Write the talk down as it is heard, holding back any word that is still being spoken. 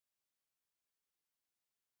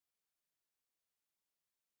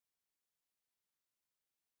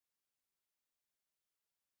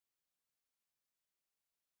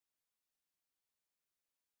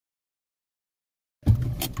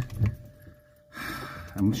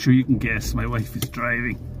I'm sure you can guess my wife is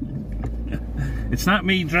driving. It's not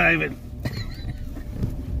me driving.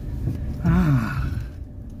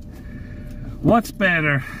 What's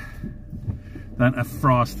better than a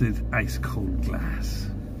frosted ice cold glass?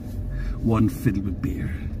 One filled with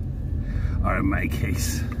beer, or in my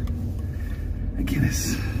case, a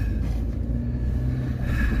Guinness.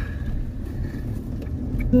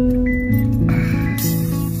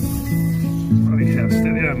 Bloody hell,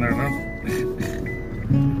 steady on there now.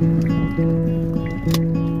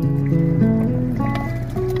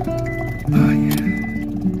 Oh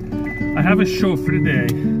yeah. I have a chauffeur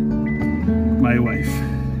today, my wife,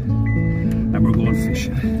 and we're going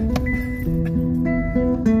fishing.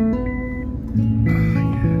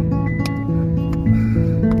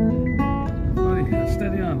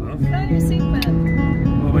 Your seatbelt.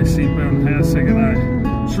 Oh, my seatbelt. Hang on a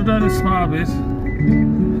second. Slow down a small bit.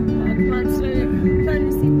 Come on, slow down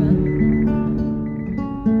your seatbelt.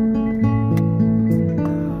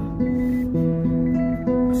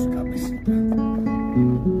 I forgot my seatbelt.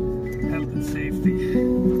 Health and safety.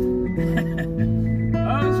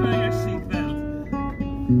 Always wear your seatbelt.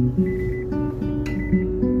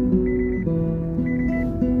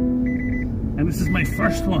 And this is my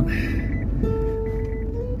first one.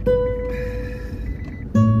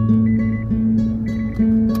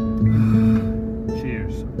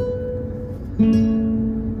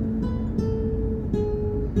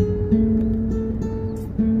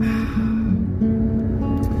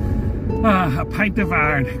 A pint of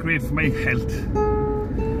iron, great for my health.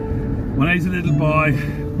 When I was a little boy,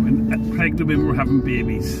 when pregnant women were having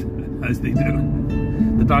babies, as they do,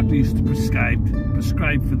 the doctor used to prescribe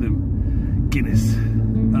for them Guinness.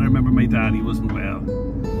 And I remember my dad, he wasn't well,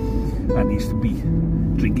 and he used to be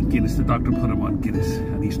drinking Guinness. The doctor put him on Guinness,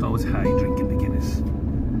 and he used to always hide drinking the Guinness.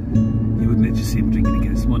 He wouldn't let you see him drinking the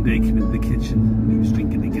Guinness. One day he came into the kitchen, and he was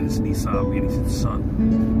drinking the Guinness, and he saw me, and he said, "Son,"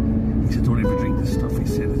 he said, "don't ever drink this stuff." He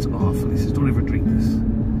said, "It's awful." He says, "Don't ever drink this."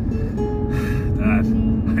 Dad,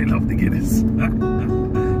 I love the Guinness.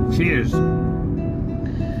 Cheers.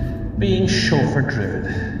 Being chauffeur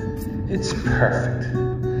driven, it's perfect,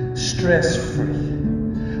 stress free,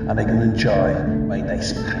 and I can enjoy my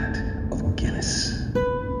nice pint of Guinness.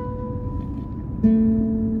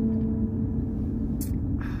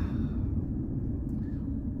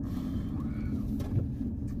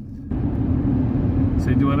 So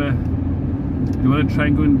do you wanna try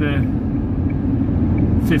and go into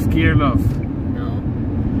fifth gear, love? No.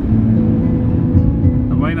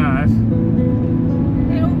 And why not? I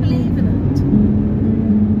don't believe in it.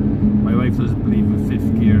 My wife doesn't believe in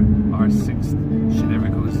fifth gear or sixth. She never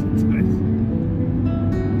goes into it.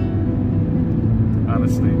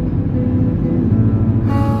 Honestly.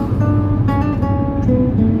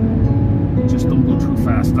 Just don't go too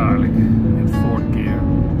fast, darling, in fourth gear.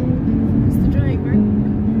 Who's the driver?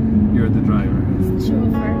 You're the driver. Who's the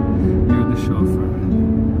chauffeur? You're the chauffeur.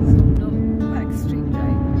 So no backstreet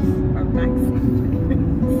drivers or backseat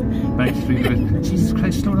drivers. Backstreet drivers. Jesus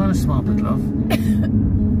Christ, slow down a small bit, love.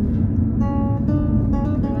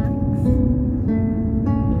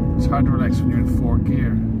 It's hard to relax when you're in fourth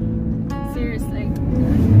gear. Seriously.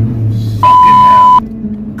 Fucking hell.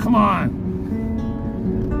 Come on.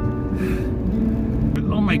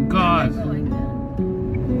 Oh my God. Going now.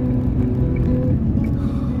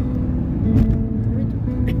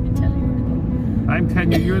 Tell you where to go. I'm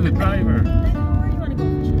telling you, you're the driver. I know, where do you want to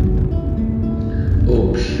go?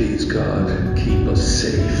 Oh, please God, keep us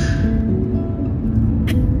safe.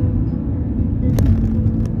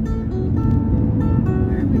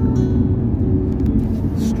 Where are we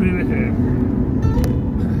going? Straight ahead.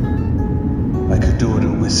 I could do with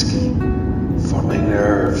a whiskey for my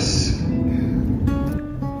nerves.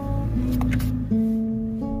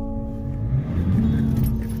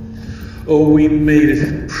 Oh, we made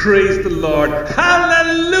it. Praise the Lord.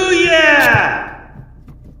 Hallelujah!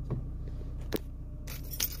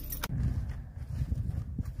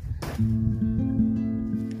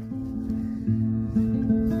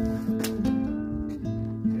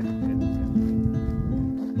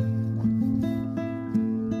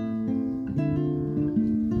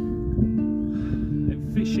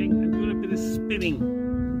 I'm fishing and doing a bit of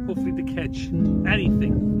spinning, hopefully to catch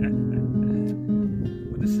anything.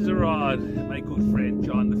 But this is a rod my good friend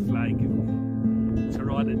John the Fly gave me. It's a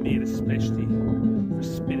rod I made especially for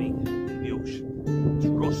spinning in the ocean. It's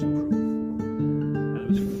rust proof, and it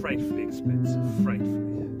was frightfully expensive.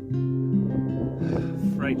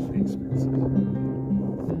 Frightfully expensive.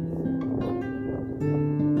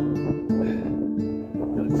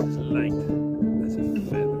 And it's as light as a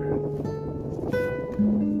feather.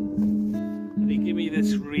 And he gave me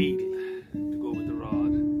this reel to go with the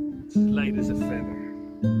rod. is a feather.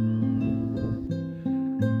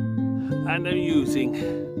 And I'm using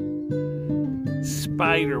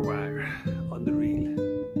spider wire on the reel.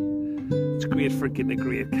 It's great for getting a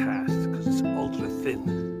great cast because it's ultra thin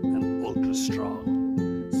and ultra strong.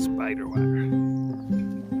 Spider wire.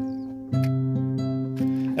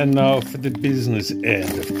 And now for the business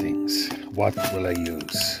end of things. What will I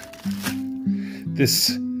use?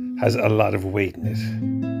 This has a lot of weight in it.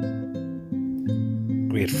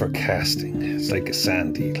 Great for casting. It's like a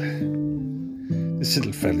sand eel. This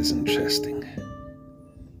little fella's interesting.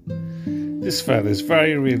 This fella's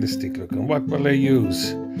very realistic looking. What will I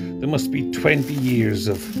use? There must be 20 years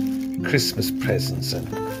of Christmas presents and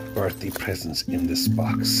birthday presents in this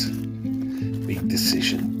box. Big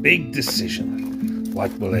decision. Big decision.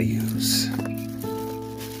 What will I use?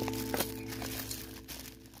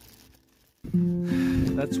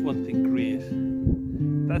 That's one thing great.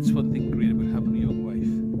 That's one thing great about having a young wife.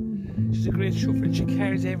 She's a great chauffeur and she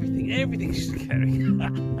carries everything. Everything she's carrying.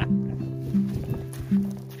 Hang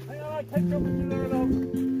on, I can't jump into there alone.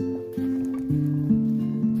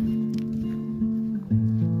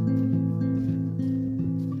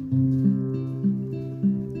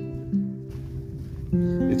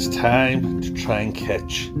 It's time to try and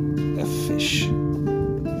catch a fish.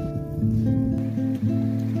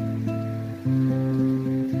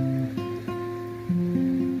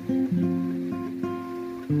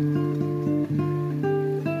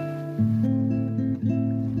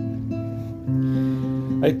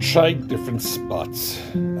 I tried different spots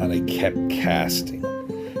and I kept casting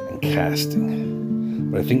and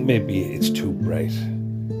casting, but I think maybe it's too bright.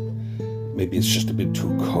 Maybe it's just a bit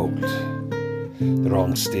too cold. The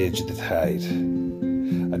wrong stage of the tide.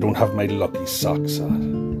 I don't have my lucky socks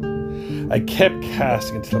on. I kept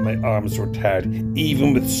casting until my arms were tired,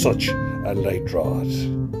 even with such a light rod.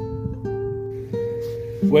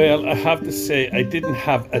 Well, I have to say I didn't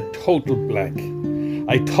have a total blank.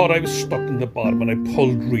 I thought I was stuck in the bottom and I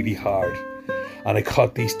pulled really hard and I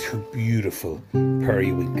caught these two beautiful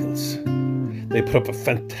periwinkles. They put up a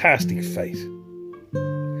fantastic fight.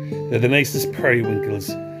 They're the nicest periwinkles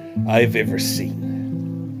I've ever seen.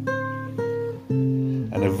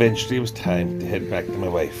 And eventually it was time to head back to my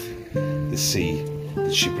wife to see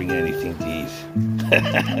did she bring anything to eat.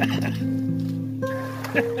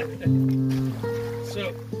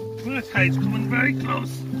 So, the tide's coming very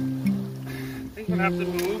close. I think we'll have to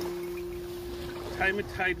move. Time of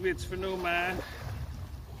tide waits for no man.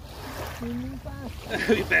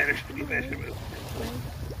 We better move.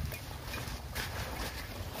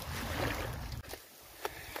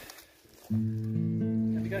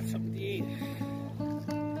 Have you got something to eat?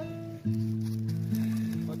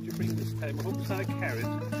 What did you bring this time? I hope it's not a carrot. I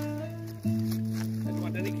don't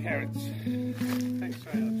want any carrots. Thanks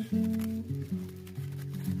very much.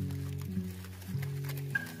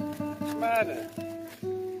 Tomato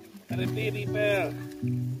and a baby bell.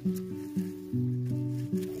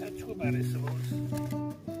 Not too bad, I suppose.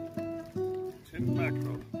 Tin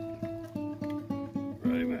mackerel.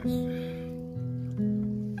 Very nice.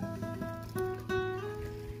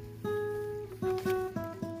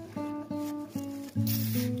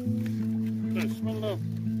 Good, smell up.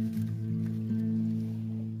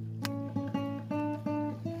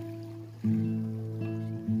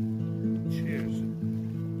 Cheers.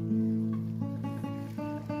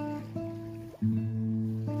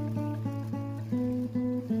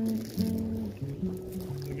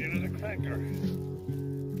 Give me another cracker.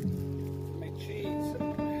 My cheese.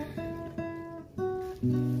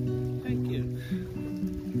 Thank you.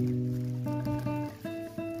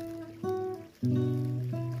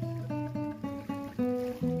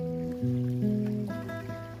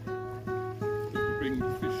 Bring the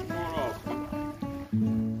fish more often.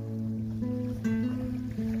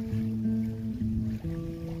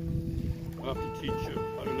 I'll have to teach you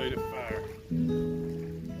how to light a fire.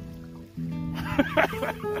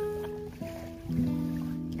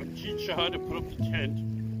 I'll teach you how to put up the tent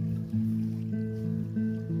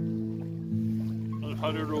and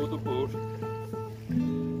how to row the boat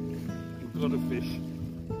and gut a fish.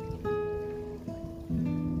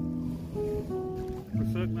 For a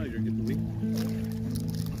second now you're getting weak.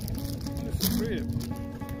 This is great.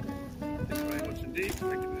 Thank you very much indeed.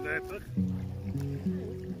 Thank you for that, look.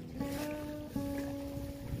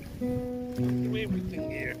 Do everything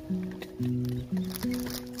here.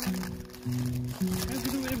 How do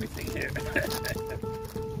you do everything here? I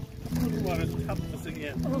don't want to tap this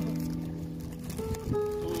again.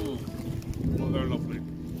 Oh, they're lovely.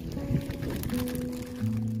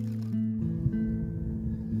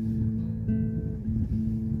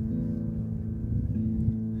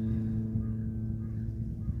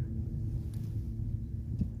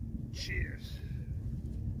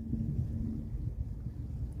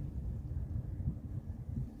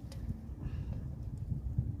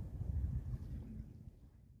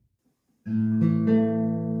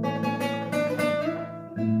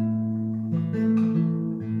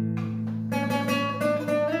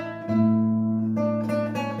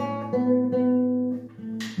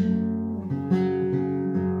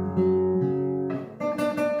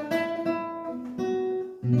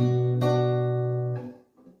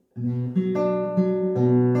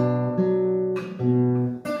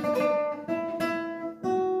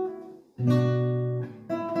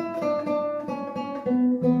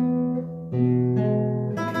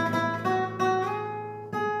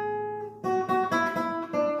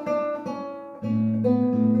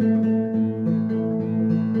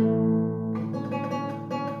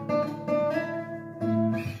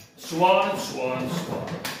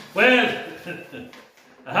 Well,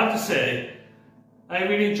 I have to say, I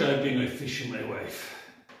really enjoyed being out fishing with my wife.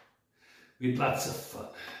 We had lots of fun.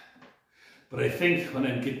 But I think when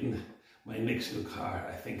I'm getting my next new car,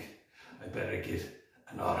 I think I better get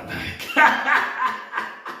an automatic.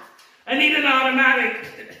 I need an automatic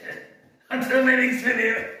until my next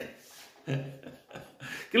video.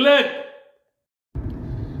 Good luck.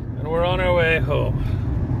 And we're on our way home.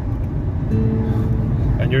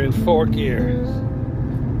 And you're in 4th gear.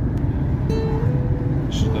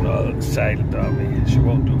 She's been all silent on me. She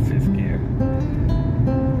won't do 5th gear.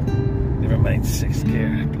 Never mind 6th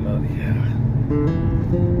gear. Bloody hell.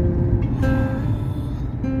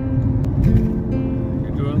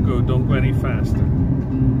 You're doing good. Don't go any faster.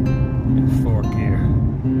 In 4th gear.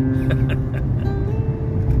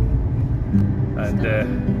 And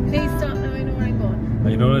Please stop now, I know where I'm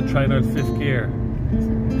going. you know what? Trying out 5th gear.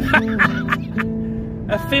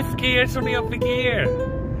 A 5th gear is only up the gear.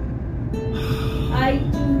 I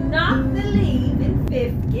do not believe in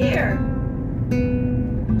 5th gear.